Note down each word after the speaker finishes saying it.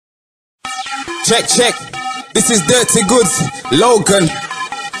Check, check. This is Dirty Goodz, Logan.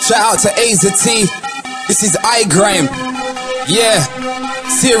 Shout out to Aza T. This is iGrime. Yeah,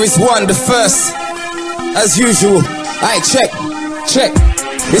 Series 1, the first. As usual. Aight, check.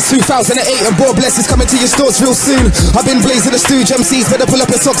 It's 2008 and Boar Bless is coming to your stores real soon. I've been blazing the stooge MCs, better pull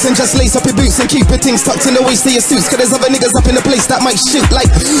up your socks and just lace up your boots and keep your things tucked in the waist of your suits. Cause there's other niggas up in the place that might shoot like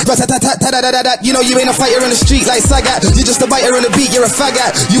rat-tat-tat-tat-tat-tat-tat. You know you ain't a fighter in the street like Sagat. You're just a biter on the beat, you're a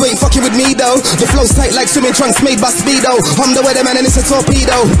faggot. You ain't fucking with me though. The flow's tight like swimming trunks made by Speedo. I'm the weatherman and it's a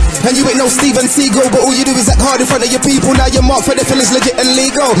torpedo. And you ain't no Steven Seagal, but all you do is act hard in front of your people. Now you're marked for the feelings legit and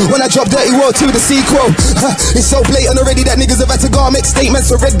legal. When I drop Dirty War 2, the sequel, it's so blatant already that niggas have had to go and make statements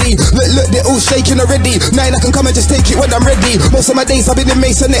already. Look, they're all shaking already. Now I can come and just take it when I'm ready. Most of my days I've been in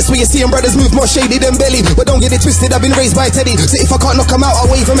Masonets, where you're seeing brothers move more shady than belly. But don't get it twisted, I've been raised by Teddy. So if I can't knock them out,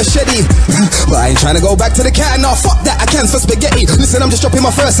 I'll wave a machete. But I ain't trying to go back to the cat, nah, fuck that, I can for spaghetti. Listen, I'm just dropping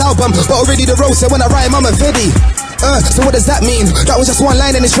my first album, but already the road said when I rhyme, I'm a Veddy. So what does that mean? That was just one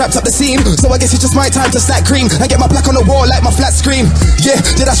line and it's wrapped up the scene. So I guess it's just my time to stack cream and get my plaque on the wall like my flat screen. Yeah,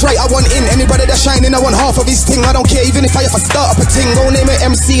 that's right, I want in. Anybody that's shining, I want half of his thing. I don't care even if I ever start up a ting. Go name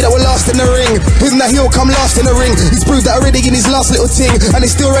an MC that will last in the ring. Him that he'll come last in the ring. He's proved that already in his last little ting. And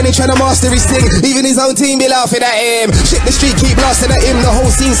he's still running trying to master his thing. Even his own team be laughing at him. Shit, the street keep blasting at him. The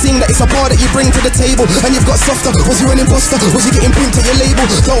whole scene sing that it's a bar that you bring to the table. And you've got softer. Was you an imposter? Was you getting pinned to your label?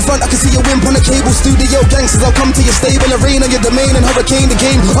 Don't front, I can see your wimp on the cable. Studio gangsters, I'll come to your stable and rain on your domain and hurricane the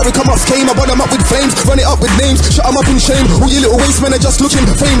game. Hurricane ups came, I burn them up with flames. Run it up with names, shut them up in shame. All you little waste men are just looking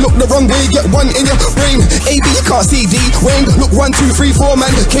fame. Look the wrong way, get one in your brain. AB, you can't see D, Wayne. Look 1, 2, 3, 4,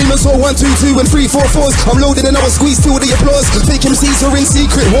 man. Came and saw 1, 2, 2 and 3, 4, 4s. I'm loading and I will squeeze till the applause. Fake MCs are in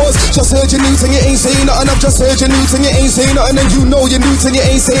secret wars. Just heard you new and you ain't saying nothing. I've just heard you new and you ain't saying nothing. And you know you're new and you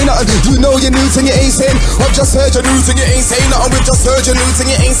ain't saying nothing. You know you're new and you ain't saying. I've just heard you new and you ain't saying nothing. We've just heard you new and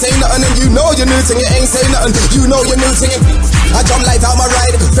you ain't saying nothing. And you know you're new and you ain't saying nothing. You know you're new and you. I jump live out my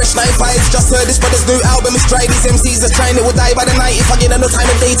ride, fresh 9-5s. Just heard this brother's new album is dry. These MCs are trying, it will die by the night if I get no time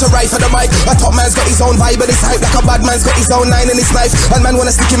of day to write for the mic. A top man's got his own vibe and it's hype like a bad man's got his own line in his knife. And man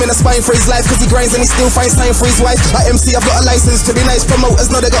wanna stick him in the spine for his life, cause he grinds and he still finds time for his wife. At MC I've got a license to be nice.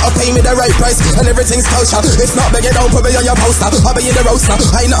 Promoters know they gotta pay me the right price. And everything's culture, it's not begging, don't put me on your poster. I'll be in the roaster,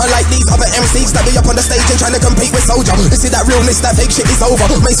 I ain't nothing like these other MCs that be up on the stage and trying to compete with Soldier. You see that realness, that fake shit is over.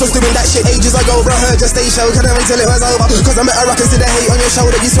 Mace was doing that shit ages ago, bro, heard your stage show, couldn't wait till it was over. Cause I'm better rockers to the hate on your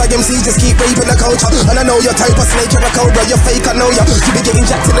shoulder. You swag MCs just keep raping the culture. And I know you're type of snake, you're a cobra. You're fake, I know ya. You be getting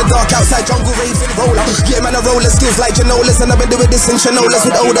jacked in the dark outside jungle raving roller. Yeah man, a roller skills like Janolas. And I've been doing this in Shanolas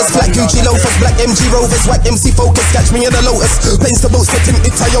with odors. Flat Gucci loafers, black MG Rovers. White MC Focus, catch me in the Lotus. Planes to boats, setting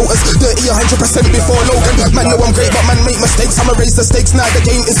it Toyotas. Dirty 100% before Logan. Man know I'm great but man make mistakes. I'ma raise the stakes, now the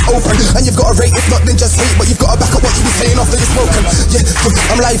game is open. And you've got to rate, if not then just hate. But you've got to back up what you be saying after you're spoken. Yeah,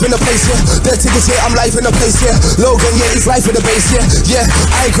 I'm live in the place, yeah. Dirty Goodz, yeah, I'm live in the place, yeah. Logan, yeah, he's live in the base, yeah.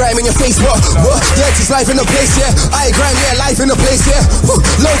 iGrime in your face, what? Dirty's life in the place, yeah. iGrime, yeah, life in the place, yeah.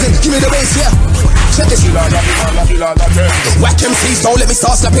 Logan, give me the bass, yeah. Check this. Whack MCs, don't let me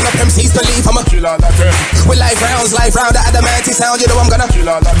start slapping up MCs, believe I'm a with live round at Adamanti sound, you know I'm gonna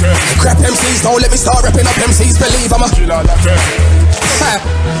crap MCs, don't let me start rapping up MCs, believe I'm a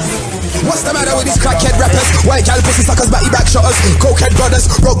What's the matter with these crackhead rappers? White gal pussy suckers, batty back shotters, cokehead brothers,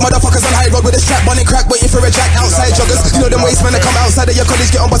 broke motherfuckers on high road with a strap bunny crack, waiting for a jack outside joggers. You know them waste men that come outside of your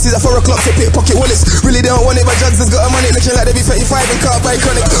college, get on buses at 4 o'clock to pickpocket wallets. Really they don't want it, but jugs has got a money looking like they be 35 and cut by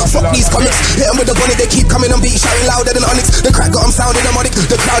chronic. Fuck these comics, hit them with the bonnet, they keep coming on beat, shouting louder than Onyx. The crack got them sounding demonic.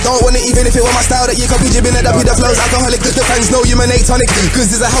 The crowd don't want it, even if it were my style that you could be jibbing it up with the flows alcoholic. The fans know you man tonic, cause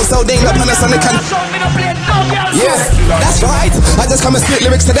there's a household name like Panasonic and yes, that's right. I just come and spit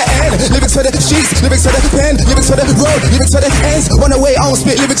lyrics to the end, lyrics for the streets, lyrics for the pen, lyrics for the road, lyrics for the ends. One away, I don't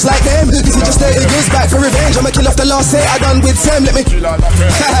spit lyrics like them. This is just Dirty Goodz back for revenge. I'ma kill off the last set I done with Sam. Let me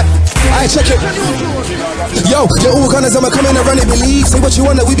I check it. Yo, you're all gunners, I'ma come in and run it. Believe, say what you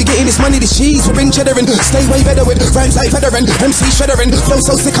wanna, we be getting this money, this cheese. We bring cheddar in, stay way better with rhymes like veteran, MC shreddering, flow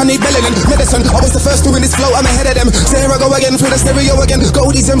so sick I need melanin, medicine. I was the first doing this flow, I'm ahead of them. So here I go again, through the stereo again. Go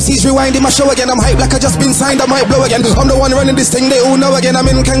these MCs rewinding my show again. I'm hyped like I just been signed, I might blow again. I'm the one running this thing, they all know again. I'm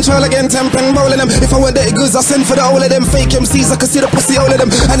in control again, tempering, rolling them. If I want Dirty Goodz, I'll send for the whole of them. Fake MCs, I can see the pussy all of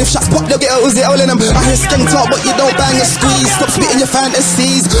them. And if shots pop, they'll get a Uzi all of them. I hear skank talk, but you don't bang and squeeze. Stop spitting your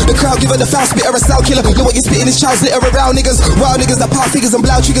fantasies. The crowd give her the foul spitter, a sound killer. Look what you You spitting his child's litter around niggas. Wild niggas that power figures and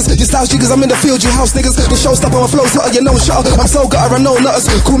blow triggers. You style jiggers, I'm in the field, you house niggas. The show stopper, my flow's hotter, you know shutter. I'm so gutter, I know nutters.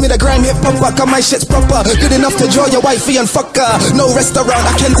 Call me the grime hip hop, got my shit's proper. Good enough to draw your wifey and fuck her. No restaurant,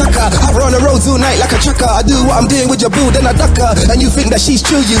 I can tuck her. I run the roads all night like a trucker. I do what I'm doing with your boo, then I duck her. And you think that she's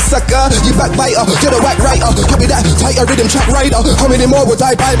true, you sucker. You backbiter, you're the whack writer. Copy that, tighter rhythm track rider. How many more would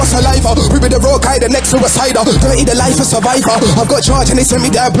I buy my saliva? We be the raw guy, the next suicider. Dirty the life of survivor. I've got charge and they sent me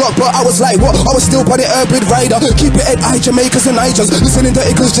that block, but I was like, what? I was still by the urban rider. Keep it head high, Jamaicans and Nigers. Listening to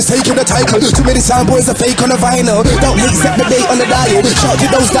Eagles, just taking the title. Too many sound boys are fake on the vinyl. Don't hate, set the date on the dial. Shout to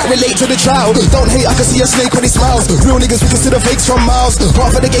those that relate to the trial. Don't hate, I can see a snake when he smiles. Real niggas, we consider fakes from miles.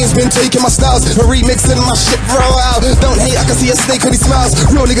 Half of the game's been taking my styles and remixing my shit for a while. Don't hate, I can see a snake when he smiles.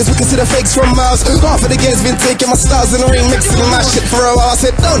 Real niggas, we consider fakes from miles. Half of the game's been taking my styles and remixing my shit for a while. I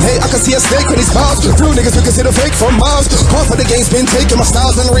said, don't hate, I can see a snake when he smiles. Real niggas, we consider fake from miles. Half of the game's been taking my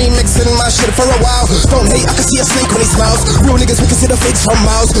styles and remixing my shit for a while. Don't hate, I can see a snake when he smiles. Real niggas, we consider fakes from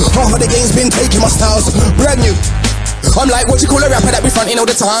miles. Half of the game's been taking my styles. Brand new. I'm like, what you call a rapper that be fronting all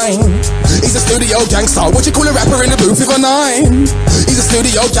the time? He's a studio gangster. What you call a rapper in the booth with a 9? He's a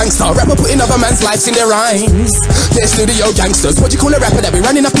studio gangster. Rapper putting other man's lives in their rhymes. They're studio gangsters. What you call a rapper that be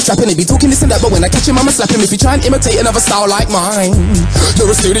running up his trap and he be talking this and that, but when I catch him I'ma slap him if he try and imitate another style like mine.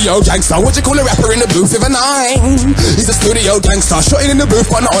 You're a studio gangster. What you call a rapper in the booth with a 9? He's a studio gangster. Shotting in the booth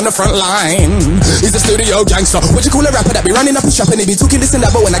but not on the front line. He's a studio gangster. What you call a rapper that be running up his trap and he be talking this and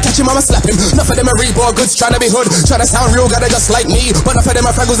that, but when I catch him I'ma slap him. Enough of them are rebar goods trying to be hood, trying to sound real, gotta just like me. But enough of them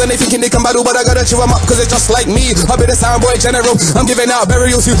are fraggles and they thinking they can battle, but I gotta chew them up cause it's just like me. I be the sound boy general, I'm giving out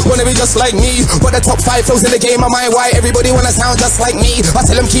burials who wanna be just like me. But the top 5 flows in the game are mine, why everybody wanna sound just like me. I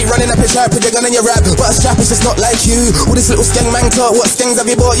tell them keep running up your trap, put your gun in your rap, but a strap is just not like you. All this little skeng man talk, what skengs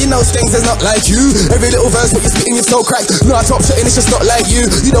have you bought? You know skengs is not like you. Every little verse what you're spitting you're so cracked. No, I top shitting, it's just not like you.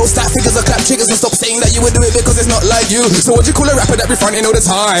 You don't stack figures or clap triggers and stop saying that you would do it because it's not like you. So what you call a rapper that be fronting all the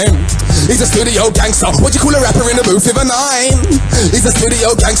time? He's a studio gangster. What you call a rapper in the booth with a 9? He's a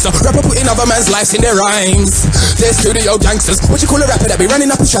studio gangster. Rapper putting other man's lives in their rhymes. They're studio gangsters. What you call a rapper that be running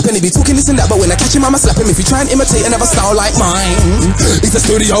up his trap and he be talking this and that, but when I catch him I'ma slap him if he try and imitate another style like mine. He's a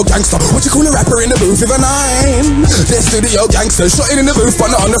studio gangster. What you call a rapper in the booth with a 9? They're studio gangsters. Shotting in the booth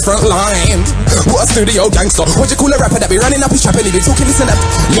but not on the front line. What a studio gangster. What you call a rapper that be running up his trap and he be talking this and that?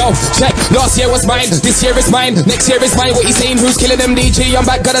 Yo, check. Last year was mine. This year is mine. Next year is mine. What you saying? Who's killing them? DG, I'm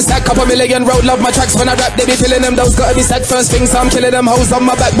back. Gotta stack up a million. Road love my tracks when I rap. They be feeling them. Those gotta be said first things. I'm killing them. Hoes on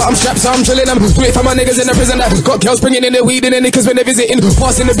my back but I'm strapped so I'm drilling them. Do it for my niggas in the prison that got girls bringing in the weed and the niggas when they're visiting.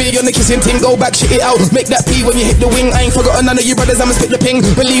 Passing the beat on the kissing ting. Go back, shit it out. Make that pee when you hit the wing. I ain't forgotten none of you brothers. I'ma spit the ping.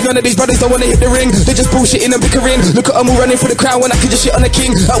 Believe none of these brothers don't wanna hit the ring. They just bullshitting and bickering. Look at them all running for the crown when I could just shit on the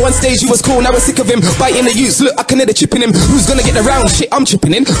king. At one stage he was cool, now we're sick of him biting the youths. Look, I can hear the chipping him. Who's gonna get the round? Shit, I'm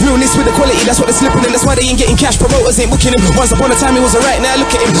chipping in. Realness with the quality, that's what they're slipping in. That's why they ain't getting cash. Promoters ain't booking him. Once upon a time he was alright, now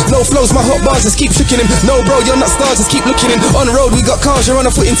look at him. No flows, my hot bars just keep tricking him. No bro, you're not stars, just keep looking in. On the road we got cars, you're on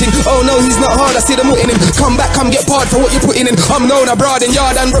a footing ting. Oh no, he's not hard, I see them in him. Come back, come get barred for what you're putting in. I'm known abroad in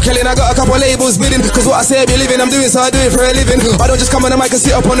Yard and Brooklyn. I got a couple labels bidding, cause what I say I be living, I'm doing, so I do it for a living. I don't just come on the mic and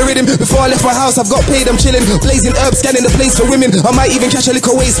sit up on the rhythm. Before I left my house, I've got paid, I'm chilling. Blazing herbs, scanning the place for women. I might even catch a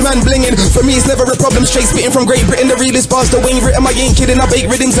little waste man blinging. For me it's never a problem, straight spitting from Great Britain. The realest bars, the Wayne written, I ain't kidding. I bake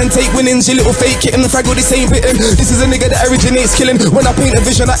rhythms and take winnings. You little fake kitten, fraggle this ain't bitten. This is a nigga that originates killing. When I paint a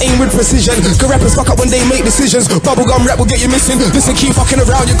vision, I aim with precision. Cause rappers fuck up when they make decisions. Bubblegum rap will get you missing. Listen, keep fucking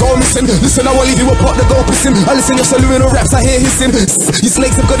around, you go missing. Listen, I won't leave you a pot to go pissing. I listen, you're saluting all raps, I hear hissing. You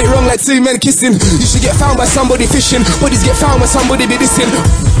snakes have got it wrong like 2 men kissing. You should get found by somebody fishing. Bodies get found when somebody be dissing.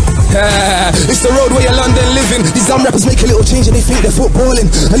 It's the road where you're London living. These dumb rappers make a little change and they think they're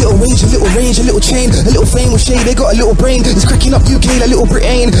footballing. A little range, a little chain, a little fame with shade. They got a little brain. It's cracking up UK like little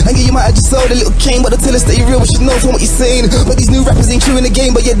Britain. And yeah, you might have just sold a little cane, but they'll tell us that you're real, we should know from what you're saying. But these new rappers ain't true in the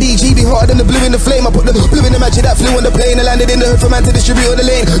game. But your DG be harder than the blue in the flame. I put the blue in the magic that flew on the plane and landed in the hood for man to distribute on the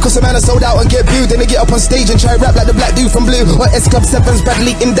lane. Cause a man is sold out and get booed. Then they get up on stage and try rap like the black dude from Blue. Or S Club 7's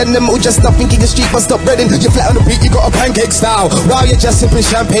Bradley in denim. Or just stop thinking your street must stop breading. You're flat on the beat, you got a pancake style. Wow, you're just sipping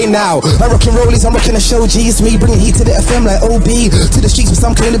champagne now. I rockin' rollies, I'm rocking a show G. It's me bringing heat to the FM like OB. To the streets with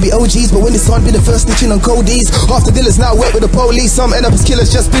some claim to be OGs, but when it's on, be the first snitching on Cody's. Half the dealers now work with the police. Some end up as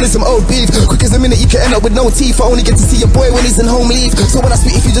killers just spilling some old beef. Quick as a minute you can end up with no teeth. I only get to see your boy when he's in home leave. So when I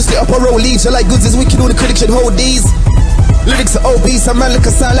speak, if you just lit up or roll leaves, you're like goods is wicked, all the critics should hold these. Lyrics are obese, some man look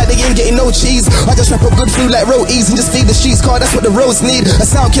a sound like they ain't getting no cheese. I just rap up good food like roadies and just feed the streets, car, that's what the roads need. A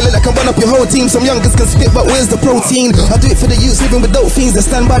sound killer that can run up your whole team. Some youngers can spit, but where's the protein? I do it for the youths living with dope fiends that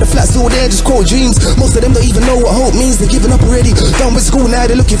stand by the flats all day and just quote dreams. Most of them don't even know what hope means. They're giving up already, done with school now,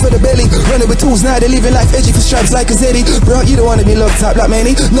 they looking for the belly. Running with tools now, they living life edgy for stripes like a Zeddy. Bro, you don't wanna be locked up like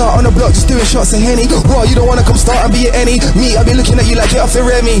many. Nah, on the block, just doing shots of Henny. Bro, you don't wanna come start and be at any. Me, I be looking at you like you're off the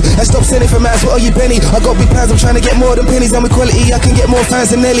Remy. And stop sending for mans, what are you, Benny? I got big plans, I'm trying to get more than pennies. And with quality, I can get more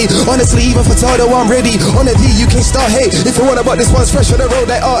fans than Nelly. Honestly, even for Todo, I'm ready. On the D, you can start hate. If you wanna, but this one's fresh on the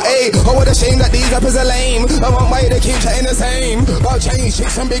road like RA. Oh, what a shame that these rappers are lame. I want why they keep chatting the same. About change,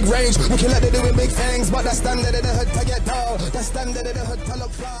 chicks and big range. Looking like they're doing big things, but that's standard in the hood to get down. That's standard in the hood to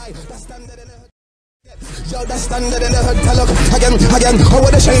look fly. That's standard in the hood. Yo, that's standard in the hood to look again. Oh,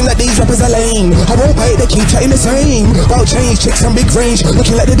 what a shame that these rappers are lame. I won't pay, they keep chatting the same. About change, chicks and big range.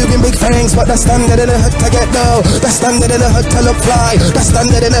 Looking like they're doing big things, but that's standard in the hood to get down. That's standard in the hood to look fly. That's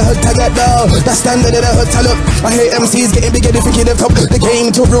standard in the hood to get down. That's standard in the hood to look. I hate MCs getting bigger, they thinking they're top. The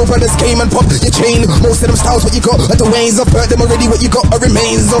game to real brothers came and pop your chain. Most of them styles what you got, at the ways of hurt them already. What you got are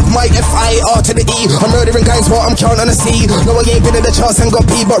remains of my FIR to the E. I'm murdering guys while I'm counting on the C. No, I ain't been in the charts and got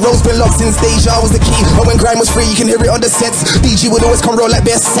P, but Rose been locked since Deja was the key. And when grime was free, you can hear it on the sets. DG would always come roll like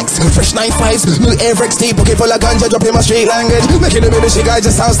bare sex. Fresh 9.5s, new Air XT, pocket full of ganja, dropping my straight language. Making a bit of shit, guys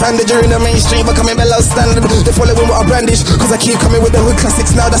just sound standard during the mainstream, but coming below standard. They following what I brandish, cause I keep coming with the hood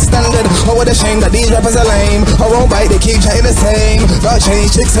classics, now that's standard. Oh, what a shame that these rappers are lame. I won't bite, they keep chatting the same. About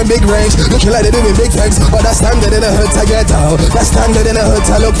change, chicks and big range, looking like they're doing big things, but that's standard in the hood to get down. That's standard in the hood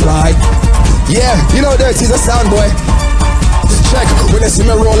to look fly. Yeah, you know Dirty's a sound boy. Check, when they see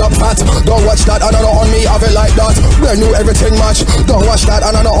me roll up fat, don't watch that, and I know on me, have it like that. Brand new everything match, don't watch that,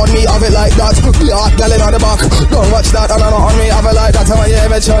 and I know on me, have it like that. Be hot gal in the back, don't watch that, and I know on me, have it like that. And when you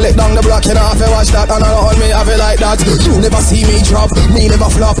eventually down the block, you know, have to watch that, and I know on me, have it like that. You never see me drop, me never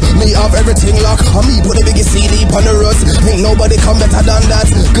flop, me have everything locked, and me put the biggest CD on the road. Ain't nobody come better than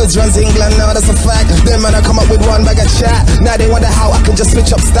that. Goods runs England now, that's a fact. Them man I come up with one bag of chat. Now they wonder how I can just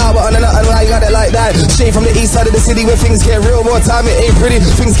switch up style, but I got it like that. Straight from the east side of the city where things get real. More time it ain't pretty,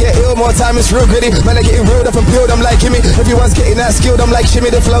 things get ill, more time it's real gritty. Man, I getting reeled up and peeled, I'm like Kimmy. Everyone's getting that skilled, I'm like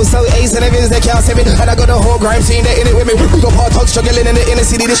Shimmy. The flow so ace and everything they can't see me. And I got the whole grime team, they in it with me. We got hard talk struggling in the inner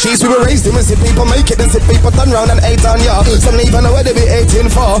city, the streets. We were raised in, we see people make it, then see people turn round and 8 on ya. Some don't even know where they be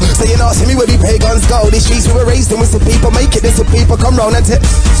 18 for. So you know, see me where the pagans go. These streets we were raised in, we see people make it, then see people come round and tip.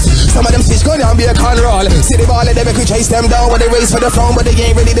 Some of them switch gun and be a con roll. See the ball and they make we chase them down. When they race for the throne, but they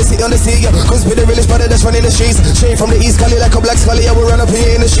ain't ready to sit on the sea. Cause we the realest brother that's running the streets. Straight from the east, Cali like a black scully. Yeah, we run up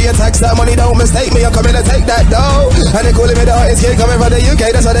here in the street, tax that money, don't mistake me. I'm coming to take that dough. And they calling me the hottest kid coming from the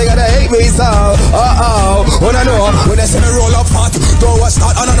UK. That's why they gotta hate me, so when I know, when they see me roll up hot, don't watch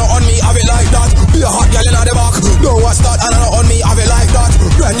that, and I know on me, have it like that. Be a hot girl in the back, don't watch that, and I know on me, have it like that.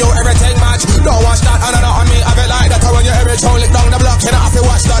 Brand new everything match, don't watch that, and I know on me, have it like that. And when you hear me throw it down the block, you know have to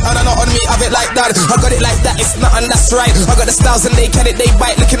watch that, and I know on me, have it like that. I got it like that, it's nothing, that's right. I got the styles and they get it, they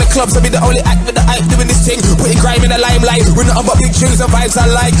bite. Look in the clubs, I be the only act with the hype doing this thing. Putting grime in the limelight, with nothing but big tunes and vibes I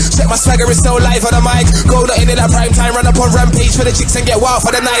like. Check my swagger is so live on the mic. Go in that prime time, run up on rampage for the chicks and get wild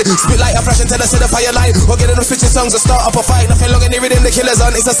for the night. Spit like a flash until I see the fire light. Or get in them switching songs or start up a fight. Nothing long in the rhythm, the killer's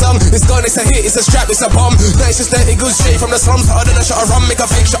on. It's a song, it's gone, it's a hit, it's a strap, it's a bomb. No, it's just dirty good straight from the slums. I done a shot of rum, make a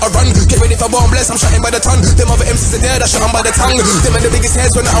fake shot of run. Get ready for bomb bless, I'm shotting by the ton. Them other MCs are there, that shot 'em by the tongue. Them and the biggest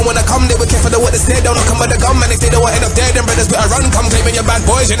heads when I wanna come. They were careful of what they said, don't come by the gun. Man, if they don't want end up dead, them brothers better run. Come claiming your bad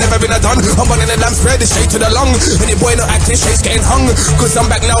boys, you never been a done. I'm running the lamb spread, it's straight to the lung. Any boy not acting straight's getting hung. Cause I'm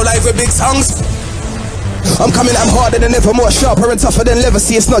back now live with big songs. I'm coming, I'm harder than ever, more sharper and tougher than leather.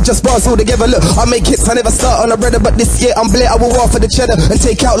 See, it's not just bars all together. Look, I make hits, I never start on a brother, but this year I'm bled. I will war for the cheddar and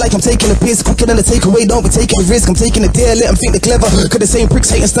take out like I'm taking a piss. Quicker than a takeaway, don't be taking a risk. I'm taking a dare, let them think they're clever. Cause the same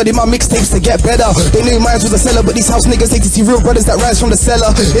pricks hate and study my mixtapes to get better. They knew mine was a seller, but these house niggas hate to see real brothers that rise from the cellar.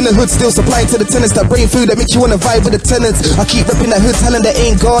 In the hood, still supplying to the tenants that brain food that make you wanna vibe with the tenants. I keep repping that hood talent that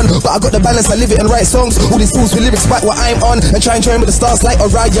ain't gone, but I got the balance, I live it and write songs. All these fools with lyrics fight what I'm on and try and join with the stars like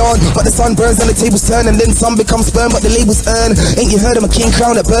Orion. But the sun burns and the tables turn and then some become sperm. But the labels earn. Ain't you heard I'm a king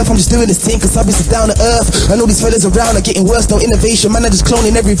crown at birth? I'm just doing this thing cause I've been so down to earth. And all these fellas around are getting worse. No innovation, man, I'm just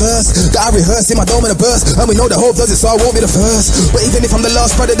cloning every verse that I rehearse in my dome in a burst. And we know the hope does it, so I won't be the first. But even if I'm the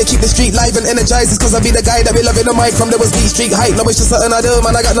last brother to keep the street live and energized, it's cause I be the guy that be loving the mic from there was beat street hype. No, it's just something I do,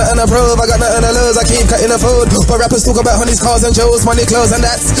 man, I got nothing to prove. I got nothing to lose, I keep cutting the food. But rappers talk about honeys, cars and jewels, money, clothes and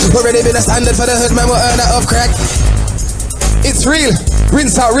that's already been a standard for the hood, man, we'll earn that off crack. It's real,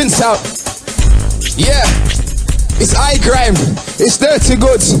 rinse out, rinse out. Yeah. It's iGrime, it's Dirty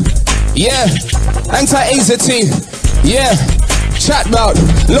Goodz, yeah. Anti-Aza T, yeah. Chat about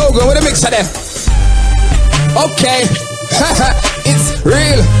Logan, what a mix of them. Okay, it's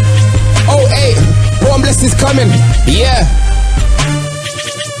real. 08, Born Blessed is coming, yeah.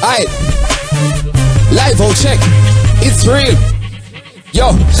 Aight, live, oh check, it's real.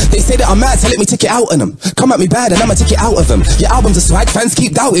 Yo, they say that I'm mad, so let me take it out on them. Come at me bad and I'ma take it out of them. Your albums are swag, fans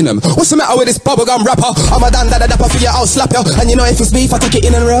keep doubting them. What's the matter with this bubblegum rapper? I'm a dapper for your out slap yo. And you know if it's me, if I take it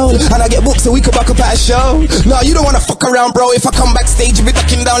in and roll, and I get booked so we could back up at a show. No, you don't wanna fuck around, bro. If I come backstage, you be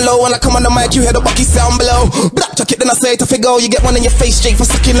ducking down low. When I come on the mic, you hear the bucky sound below. Black jacket, then I say to figure, you get one in your face straight for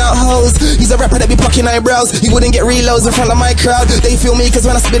sucking out hoes. He's a rapper that be plucking eyebrows. You wouldn't get reloads in front of my crowd. They feel me cause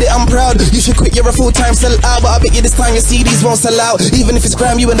when I spit it, I'm proud. You should quit, you're a full-time sellout. But I bet you this time your CDs won't sell out. Even if it's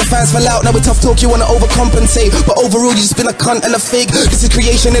grime, you and the fans fell out. Now with tough talk, you wanna overcompensate, but overall you just been a cunt and a fake. This is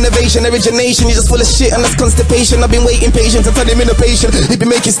creation, innovation, origination. You're just full of shit and that's constipation. I've been waiting patient to tell him in a patient. He be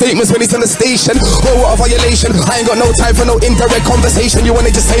making statements when he's on the station. Oh, what a violation. I ain't got no time for no indirect conversation. You wanna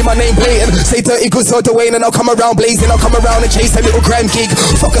just say my name blatant, say 30 good so to Wayne, and I'll come around blazing. I'll come around and chase a little grime geek.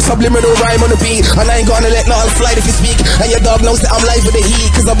 Fuck a subliminal rhyme on the beat, and I ain't gonna let nothing slide if you speak. And your dog knows that I'm live with the heat,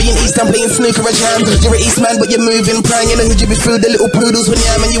 cause I'll be in East, I'm playing snooker a jam. You're an East man but you're moving prang. You know who'd you be through the little poodles when you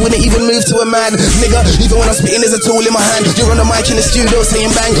am, and you wouldn't even move to a man, nigga. Even when I'm spitting, there's a tool in my hand. You're on the mic in the studio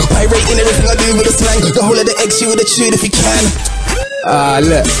saying bang, pirating everything I do with a slang. The whole of the X you would have chewed if you can.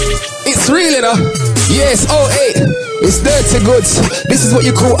 Look, it's real, you know. Yes, 08. It's Dirty Goodz. This is what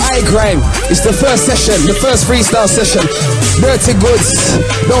you call iGrime. It's the first session, the first freestyle session. Dirty Goodz.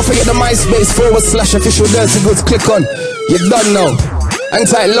 Don't forget the MySpace/official Dirty Goodz. Click on. You done know. Hang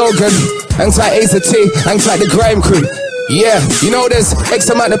tight Logan. Hang tight Aza T. Hang tight the Grime crew. Yeah, you know there's X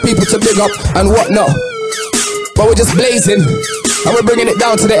amount of people to big up and whatnot, but we're just blazing and we're bringing it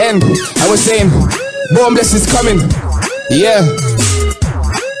down to the end, and we're saying Born Blessed is coming. Yeah,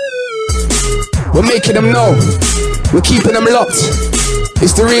 we're making them know, we're keeping them locked.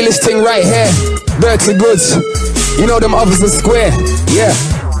 It's the realest thing right here. Dirty Goodz. You know them others are square. Yeah.